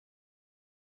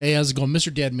Hey, how's it going?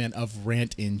 Mr. Deadman of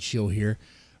Rant and Chill here.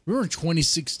 Remember in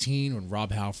 2016 when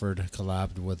Rob Halford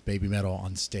collabed with BABYMETAL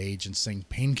on stage and sang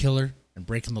Painkiller and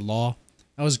Breaking the Law?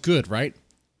 That was good, right?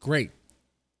 Great.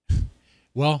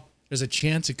 Well, there's a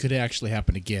chance it could actually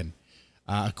happen again.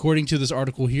 According to this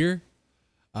article here,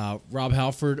 Rob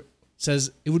Halford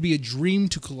says it would be a dream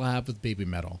to collab with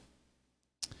BABYMETAL.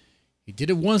 He did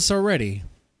it once already,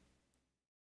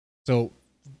 so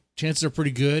chances are pretty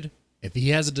good. If he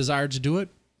has a desire to do it,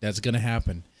 that's going to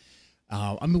happen.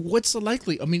 I mean, what's the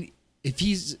likely? I mean, if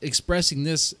he's expressing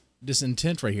this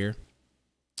intent right here,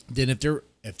 then if they're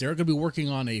going to be working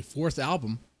on a fourth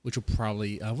album, which will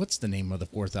probably what's the name of the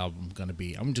fourth album going to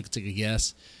be? I'm going to take a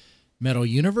guess. Metal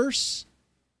Universe.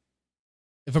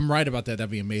 If I'm right about that, that'd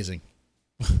be amazing.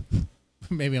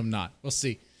 Maybe I'm not. We'll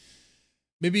see.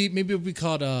 Maybe it'll be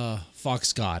called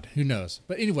Fox God. Who knows?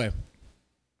 But anyway,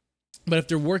 but if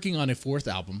they're working on a fourth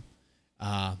album,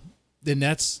 then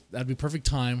that'd be perfect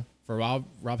time for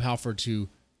Rob Halford to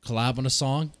collab on a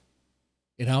song.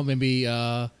 You know, maybe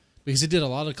because he did a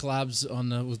lot of collabs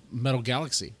on with Metal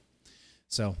Galaxy.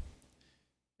 So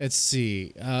let's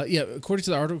see. Yeah, according to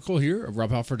the article here,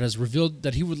 Rob Halford has revealed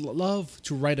that he would love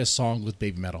to write a song with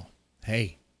BABYMETAL.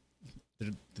 Hey,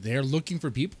 they're looking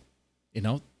for people. You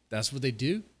know, that's what they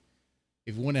do.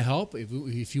 If you want to help,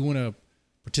 if you want to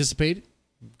participate,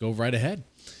 go right ahead.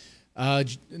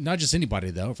 Not just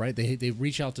anybody though, right? They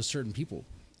reach out to certain people.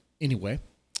 Anyway,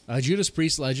 Judas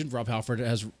Priest legend Rob Halford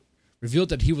has revealed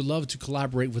that he would love to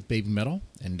collaborate with BABYMETAL,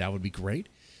 and that would be great.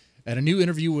 At a new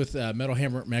interview with Metal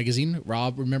Hammer magazine,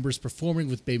 Rob remembers performing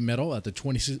with BABYMETAL at the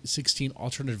 2016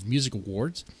 Alternative Music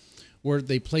Awards, where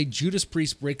they played Judas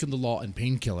Priest, Breaking the Law, and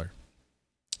Painkiller.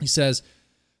 He says,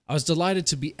 "I was delighted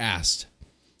to be asked,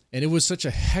 and it was such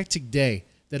a hectic day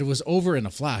that it was over in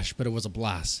a flash, but it was a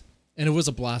blast." And it was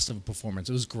a blast of a performance.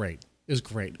 It was great. It was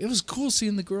great. It was cool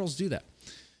seeing the girls do that.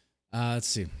 Let's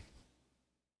see.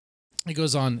 He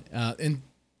goes on. In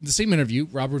the same interview,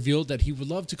 Rob revealed that he would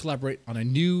love to collaborate on a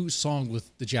new song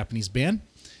with the Japanese band.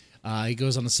 He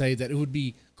goes on to say that it would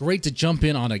be great to jump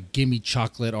in on a Gimme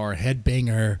Chocolate or a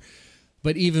Headbanger.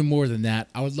 But even more than that,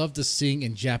 I would love to sing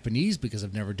in Japanese because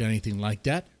I've never done anything like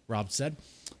that, Rob said.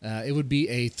 It would be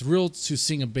a thrill to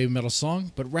sing a BABYMETAL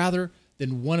song, but rather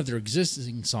than one of their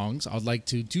existing songs, I would like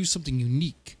to do something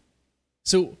unique.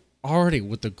 So already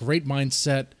with the great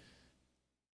mindset,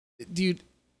 dude,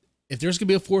 if there's going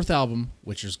to be a fourth album,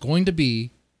 which there's going to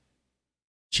be,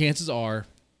 chances are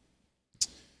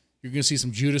you're going to see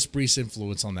some Judas Priest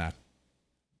influence on that.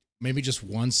 Maybe just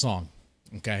one song,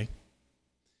 okay?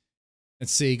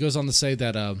 Let's see. He goes on to say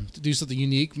that to do something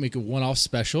unique, make a one-off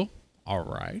special. All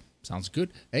right, sounds good.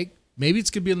 Hey, maybe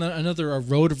it's going to be another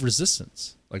Road of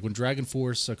Resistance. Like when Dragon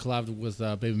Force collabed with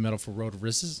BABYMETAL for Road of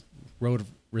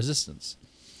Resistance.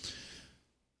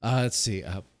 Let's see.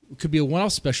 It could be a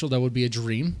one-off special. That would be a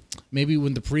dream. Maybe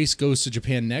when the Priest goes to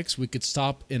Japan next, we could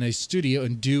stop in a studio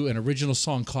and do an original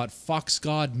song called Fox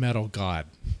God, Metal God.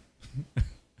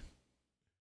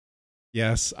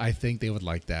 Yes, I think they would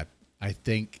like that. I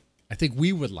think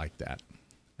we would like that.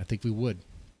 I think we would.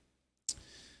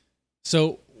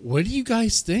 So what do you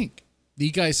guys think? Do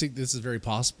you guys think this is very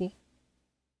possible?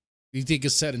 Do you think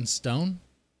it's set in stone?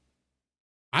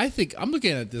 I think I'm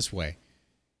looking at it this way.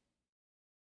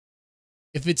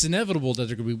 If it's inevitable that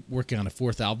they're going to be working on a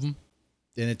fourth album,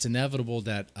 then it's inevitable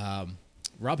that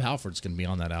Rob Halford's going to be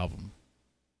on that album.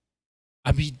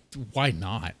 I mean, why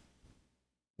not?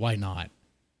 Why not?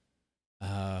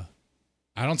 I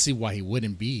don't see why he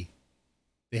wouldn't be.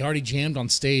 They already jammed on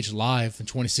stage live in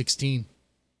 2016.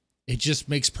 It just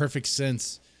makes perfect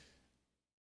sense.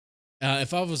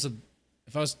 If I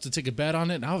was to take a bet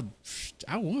on it, I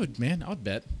would, man. I would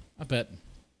bet. I bet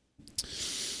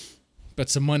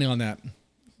some money on that.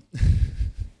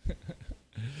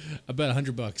 I bet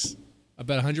 $100. I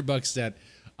bet $100 that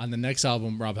on the next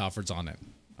album, Rob Halford's on it.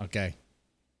 Okay.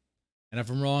 And if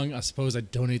I'm wrong, I suppose I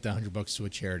donate the $100 to a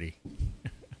charity.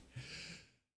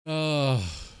 Oh,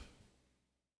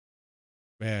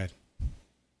 man.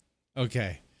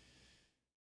 Okay.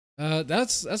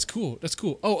 That's cool. That's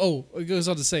cool. Oh, it goes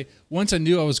on to say, once I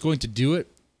knew I was going to do it,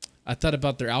 I thought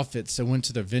about their outfits. I went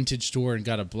to the vintage store and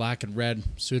got a black and red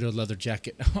pseudo leather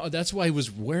jacket. Oh, that's why he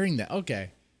was wearing that.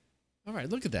 Okay. All right.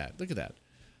 Look at that. Look at that.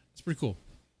 That's pretty cool.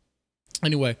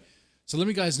 Anyway, so let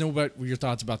me guys know what your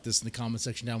thoughts about this in the comment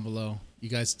section down below. You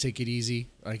guys take it easy.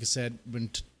 Like I said, we've been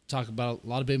talking about a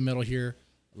lot of BABYMETAL here.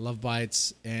 Love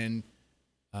bites, and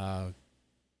gotta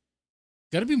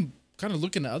be kind of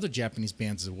looking at other Japanese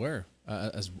bands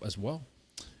as well.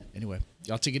 Anyway,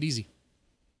 y'all take it easy.